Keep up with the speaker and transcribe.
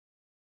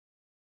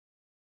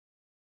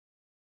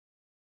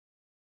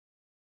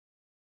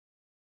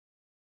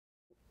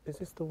Is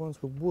this the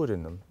ones with wood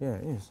in them? Yeah,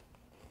 it is.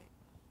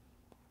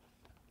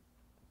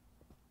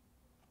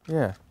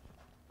 Yeah.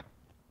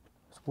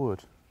 It's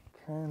wood.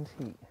 Canned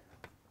heat.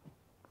 I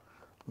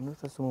wonder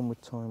if that's the one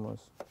with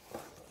timers.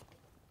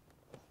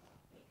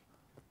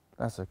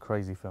 That's a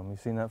crazy film. You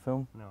seen that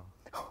film? No.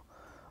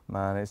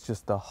 Man, it's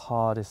just the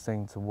hardest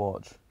thing to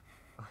watch.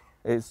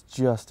 It's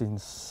just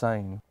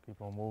insane.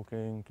 Keep on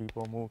walking, keep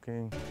on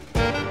walking.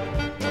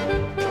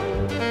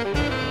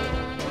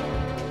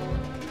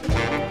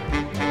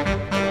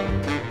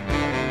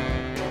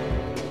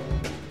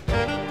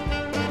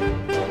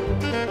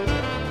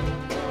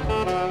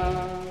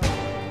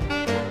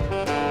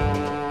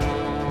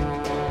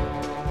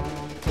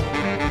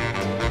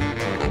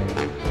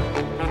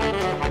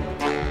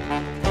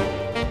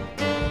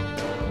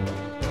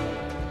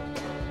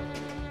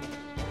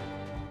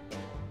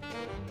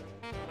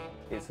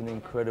 It's an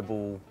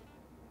incredible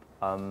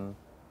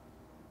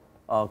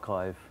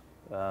archive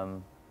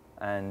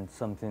and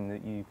something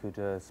that you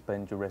could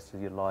spend the rest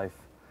of your life.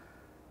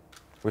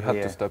 We have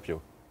to stop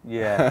you.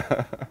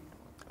 Yeah.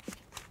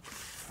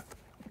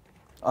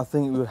 I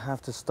think we would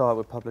have to start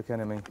with Public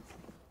Enemy.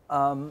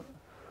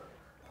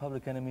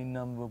 Public Enemy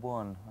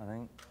 #1, I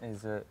think,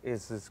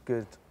 is as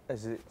good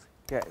as it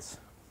gets.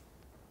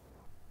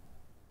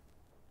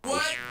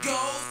 What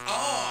goes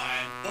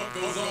on? What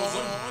goes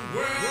on?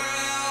 Well,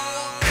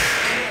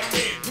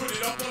 put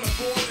it up on the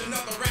board.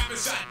 Another rapper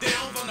shot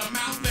down from the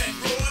mouth that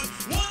roared.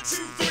 1,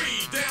 2,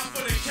 3, down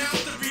for the count.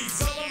 The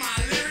beats all of my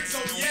lyrics,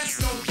 oh yes,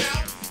 no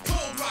doubt.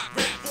 Cold rock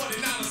rap,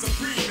 49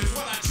 supreme is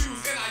what I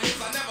choose and I use.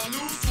 I never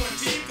lose to a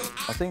team.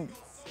 I think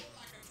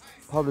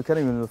Public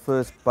Enemy was the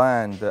first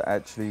band that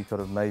actually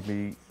kind of made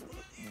me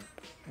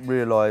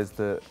realise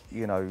that,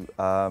 you know,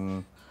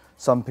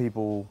 some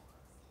people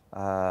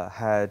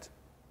had,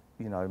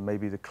 you know,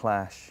 maybe the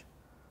Clash,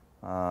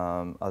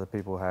 other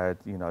people had,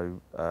 you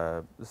know,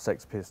 the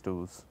Sex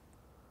Pistols.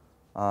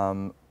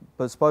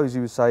 But suppose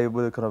you would say it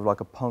was kind of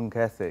like a punk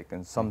ethic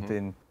and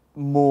something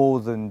more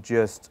than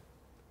just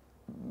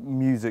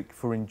music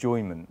for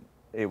enjoyment.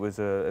 It was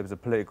a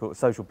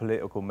social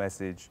political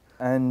message,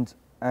 and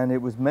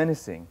it was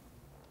menacing.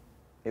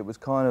 It was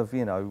kind of,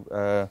 you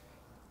know,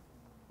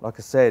 like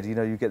I said, you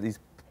know, you get these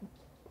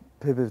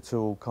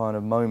pivotal kind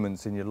of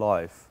moments in your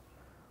life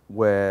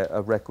where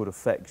a record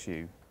affects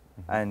you,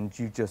 and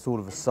you just all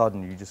of a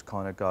sudden you just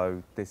kind of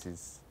go, this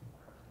is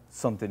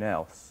something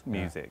else,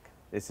 music.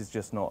 This is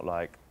just not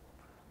like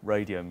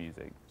radio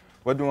music.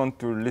 What do you want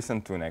to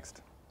listen to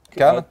next?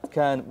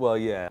 Well,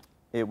 yeah.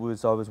 I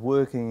was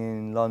working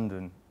in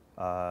London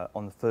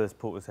on the first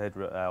Portishead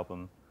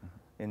album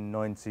in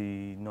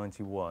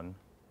 1991,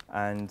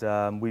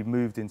 and we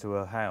moved into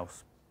a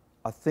house.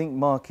 I think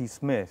Marky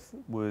Smith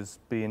was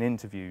being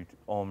interviewed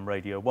on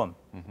Radio 1,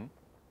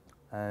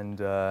 and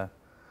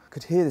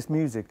could hear this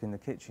music in the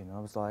kitchen. I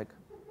was like,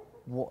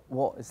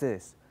 what is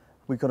this?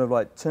 We kind of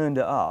like turned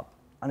it up,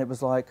 and it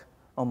was like,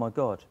 oh my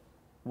God,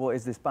 what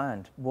is this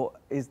band? What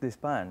is this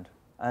band?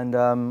 And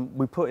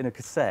we put in a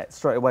cassette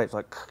straight away. It's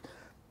like,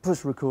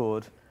 push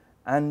record,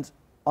 and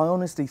I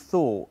honestly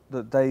thought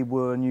that they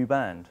were a new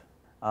band.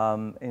 You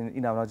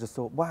know, and I just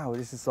thought, wow,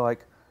 this is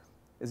like,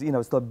 you know,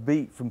 it's the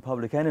beat from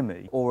Public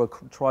Enemy or a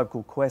Tribe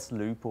Called Quest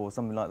loop or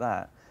something like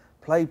that,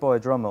 played by a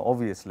drummer,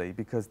 obviously,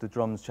 because the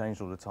drums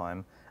changed all the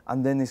time,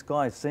 and then this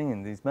guy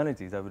singing these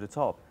melodies over the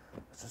top.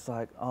 It's just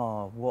like,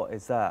 oh, what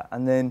is that?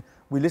 And then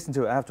we listened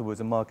to it afterwards,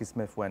 and Marky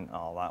Smith went,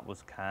 oh, that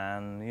was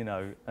Can, you know.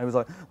 And it was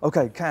like,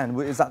 okay, Can,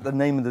 is that the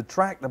name of the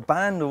track, the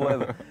band, or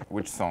whatever?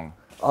 Which song?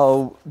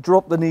 Oh,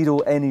 Drop the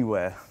Needle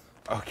Anywhere.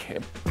 Okay.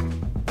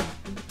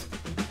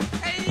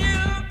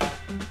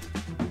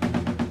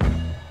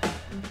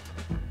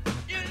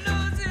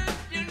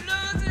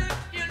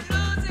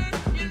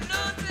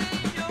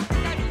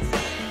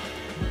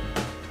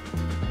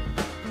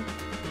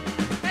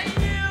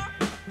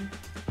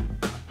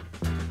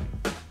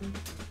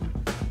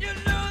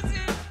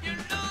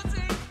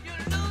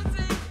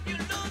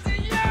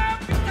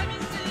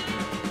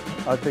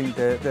 I think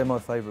they're my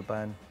favourite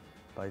band,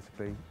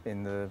 basically,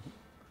 in the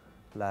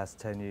last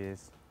 10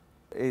 years.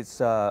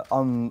 It's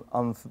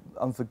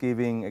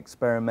unforgiving,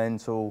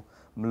 experimental,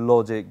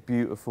 melodic,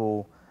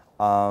 beautiful,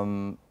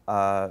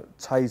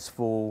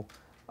 tasteful.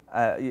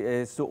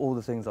 It's all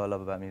the things I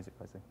love about music,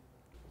 basically.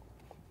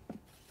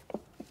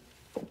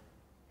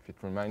 If it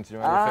reminds you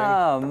anything,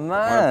 ah, man.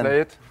 Wanna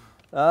play it?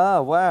 Ah,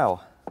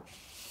 wow.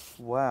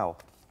 Wow,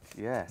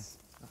 yes.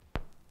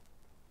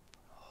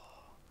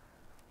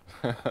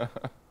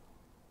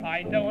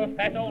 I know a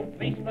fat old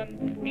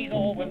policeman, he's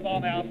always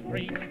on our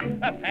street.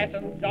 A fat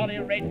and jolly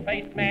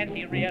red-faced man,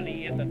 he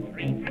really is a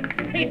treat.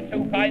 He's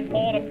too kind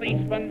for a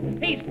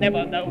policeman, he's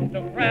never known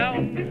to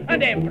frown.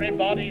 And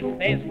everybody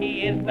says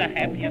he is the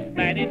happiest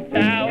man in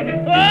town.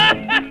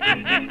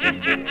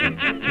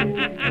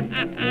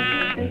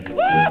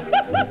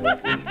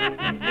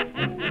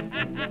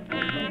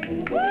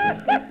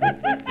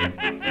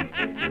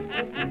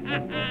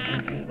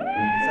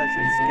 It's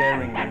actually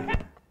scaring me.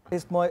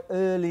 It's my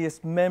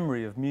earliest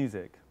memory of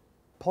music,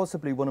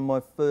 possibly one of my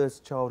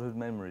first childhood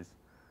memories.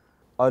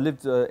 I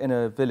lived in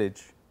a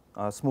village,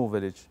 a small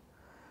village,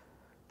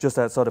 just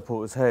outside of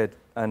Portishead,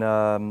 and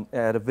it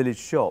had a village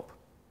shop.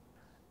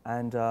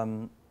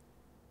 And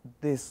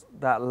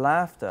that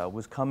laughter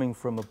was coming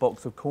from a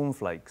box of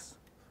cornflakes,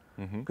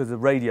 because the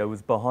radio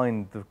was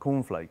behind the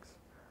cornflakes,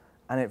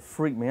 and it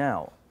freaked me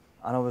out.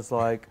 And I was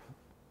like,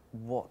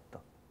 what the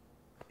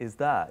is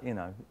that, you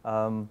know?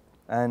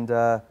 And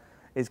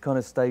it's kind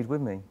of stayed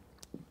with me.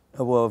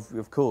 Well,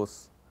 of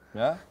course.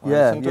 Yeah?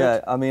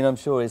 Yeah. I mean, I'm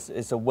sure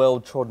it's a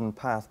well-trodden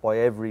path by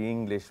every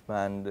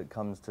Englishman that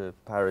comes to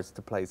Paris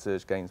to play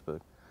Serge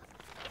Gainsbourg.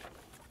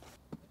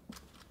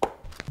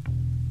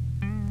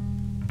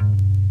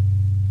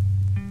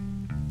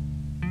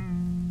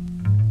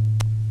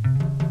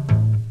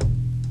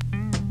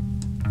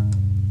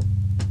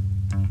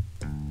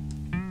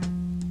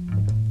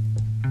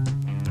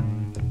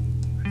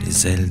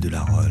 Les ailes de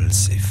la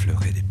Rolls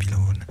effleuraient des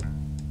pylônes.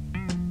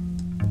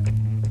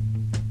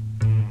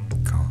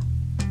 Quand,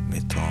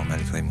 m'étant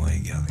malgré moi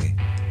égaré,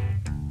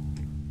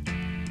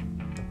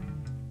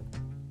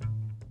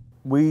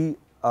 We,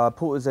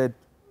 Portishead,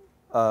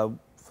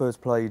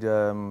 first played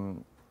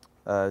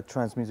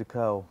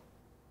Transmusicale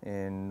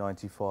in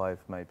 '95,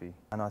 maybe.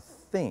 And I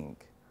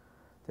think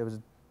there was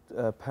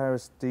a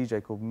Paris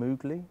DJ called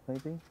Mouv,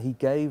 maybe. He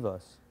gave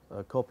us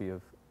a copy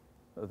of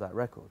that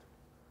record.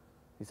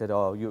 He said,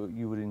 oh,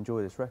 you would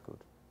enjoy this record.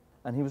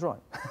 And he was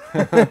right.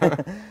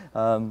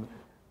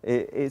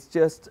 It's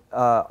just,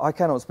 I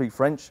cannot speak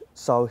French,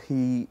 so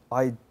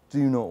I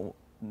do not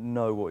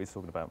know what he's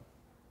talking about.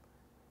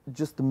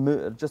 Just the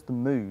mood,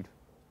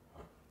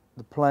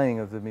 the playing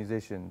of the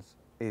musicians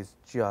is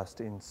just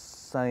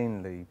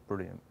insanely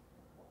brilliant.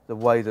 The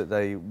way that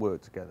they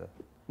work together,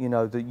 you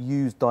know, that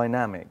use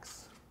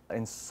dynamics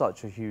in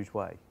such a huge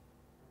way.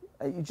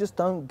 You just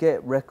don't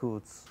get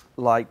records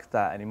like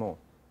that anymore.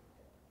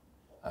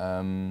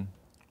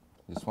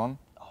 This one?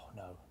 Oh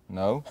no.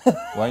 No?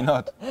 Why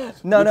not?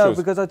 No,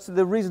 because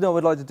the reason I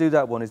would like to do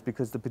that one is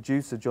because the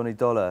producer, Johnny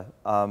Dollar,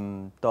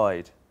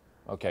 died.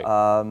 Okay.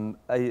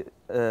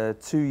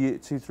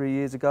 3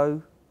 years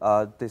ago,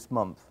 this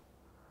month.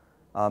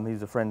 He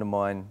was a friend of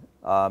mine,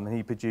 and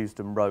he produced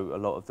and wrote a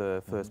lot of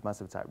the first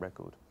Massive Attack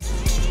record.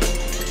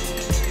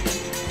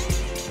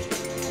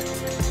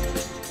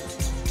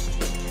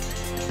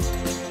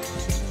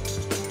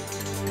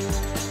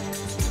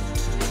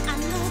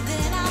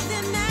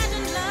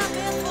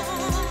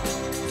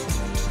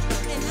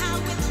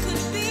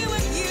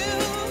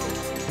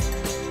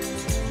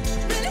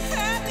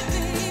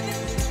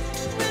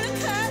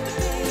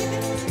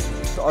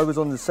 I was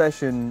on the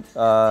session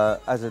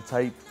as a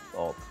tape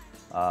op,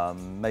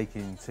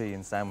 making tea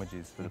and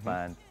sandwiches for the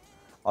band.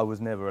 I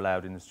was never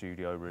allowed in the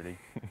studio, really.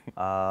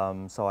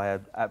 So I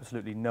had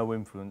absolutely no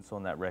influence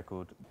on that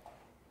record.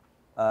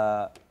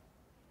 I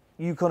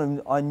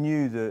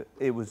knew that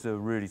it was a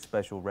really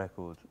special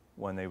record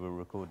when they were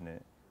recording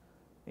it.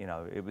 You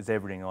know, it was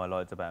everything I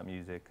liked about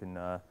music. And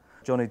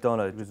Johnny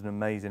Dollar was an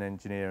amazing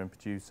engineer and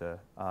producer.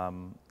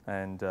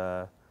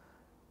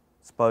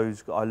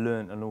 Suppose I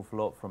learned an awful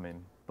lot from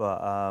him.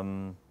 But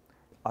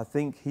I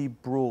think he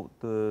brought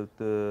a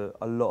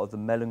lot of the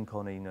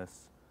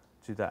melancholiness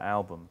to that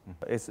album.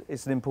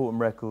 It's an important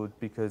record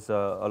because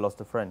I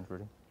lost a friend,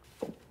 really.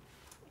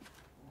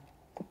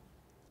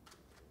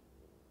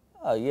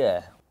 Oh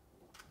yeah.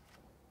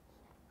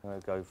 I'm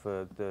gonna go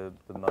for the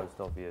most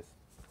obvious.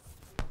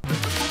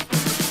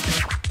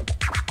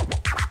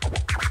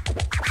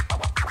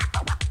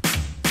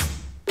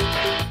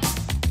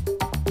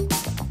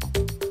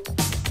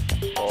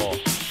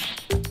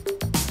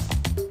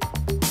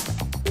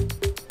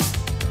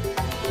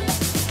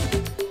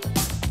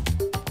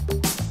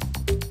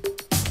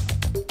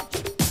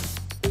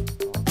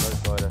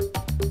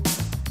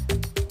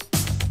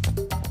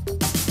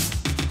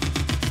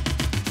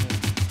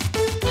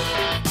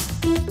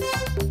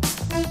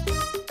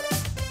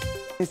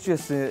 It's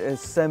just a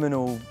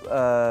seminal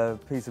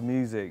piece of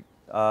music.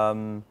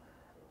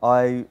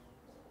 I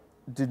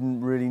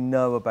didn't really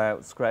know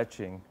about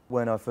scratching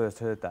when I first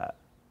heard that.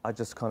 I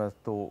just kind of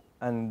thought,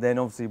 and then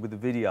obviously with the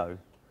video,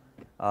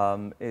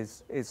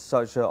 it's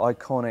such an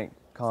iconic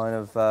kind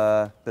of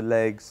the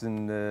legs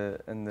and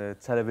the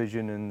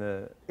television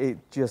and it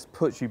just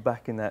puts you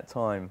back in that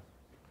time.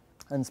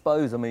 And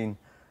suppose, I mean,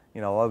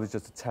 you know, I was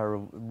just a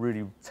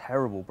really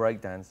terrible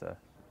breakdancer.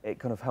 It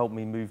kind of helped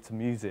me move to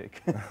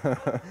music.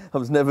 I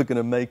was never going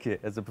to make it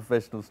as a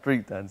professional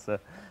street dancer.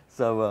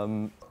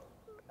 So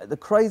the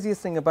craziest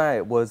thing about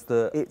it was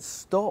that it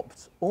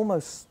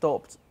almost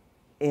stopped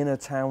inner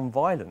town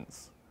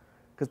violence,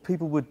 because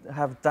people would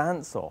have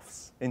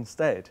dance-offs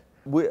instead.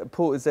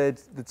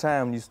 Portishead, the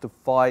town, used to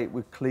fight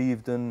with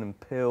Clevedon and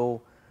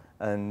Pill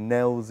and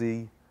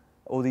Nelsey,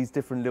 all these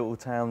different little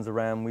towns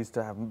around. We used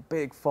to have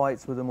big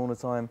fights with them all the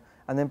time.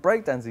 And then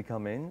breakdancing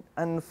come in,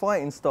 and the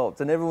fighting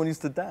stopped, and everyone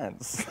used to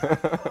dance.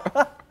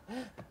 I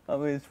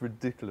mean, it's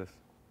ridiculous,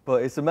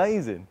 but it's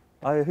amazing.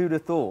 Who'd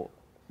have thought?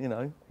 You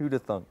know, who'd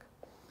have thunk?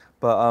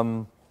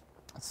 But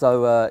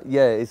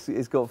yeah,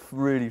 it's got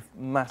really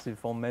massive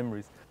fond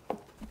memories.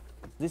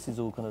 This is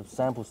all kind of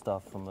sample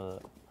stuff from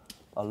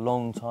a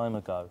long time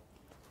ago.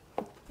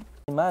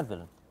 Mad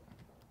Villain.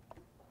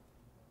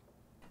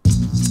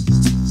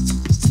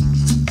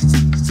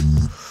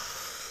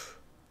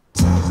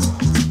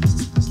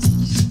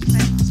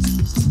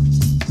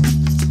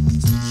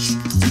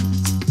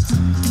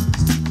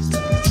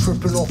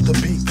 Tripping off the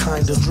beat,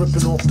 kinda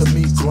dripping off the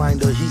meat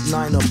grinder. Heat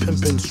niner,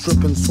 pimping,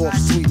 stripping, soft,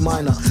 sweet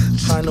minor.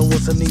 China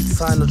was a neat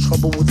sign of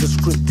trouble with the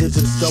script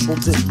digits. Double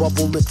dip,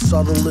 bubble lip,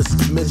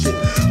 subtlest midget.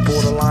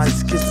 Borderline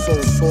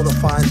schizo, sort of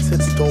fine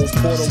tits, though.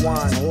 Porter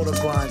wine, order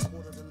grind.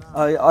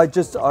 I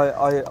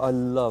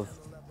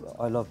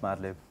love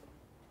Madlib.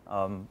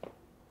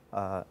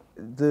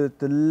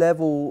 The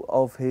level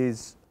of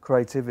his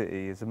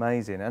creativity is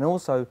amazing, and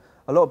also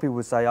a lot of people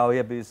would say, oh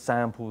yeah, but it's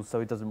samples, so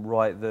he doesn't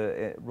write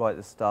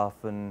the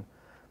stuff. And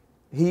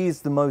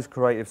he's the most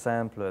creative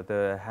sampler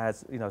there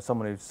has. You know,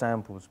 someone who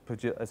samples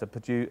as a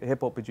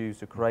hip hop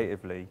producer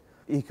creatively.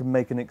 He can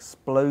make an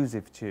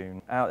explosive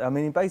tune. I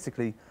mean,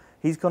 basically,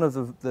 he's kind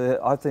of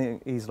I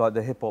think he's like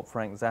the hip hop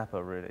Frank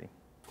Zappa, really.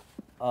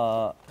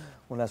 One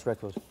last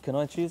record. Can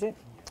I choose it?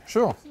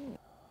 Sure.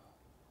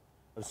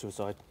 Oh,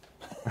 Suicide.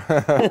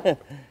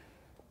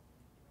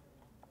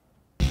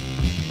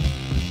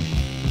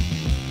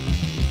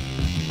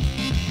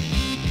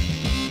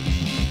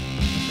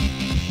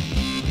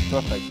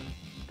 Perfect.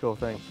 Cool,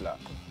 thanks. Là.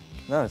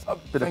 No, it's been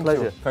a Thank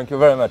pleasure. you. Thank you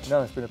very much.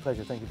 No, it's been a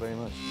pleasure. Thank you very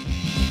much.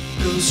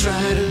 Ghost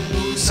Rider,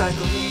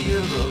 motorcycle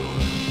hero.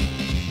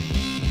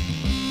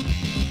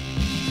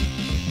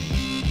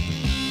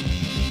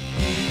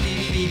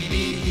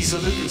 He's a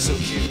looking so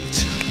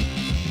cute.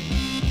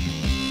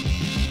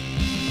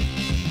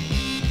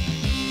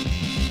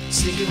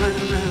 Sneaking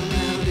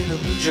round in a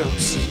blue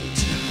jumpsuit.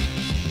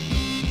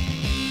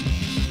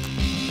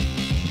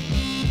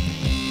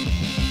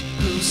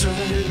 Ghost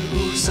Rider,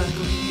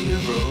 motorcycle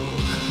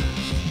hero.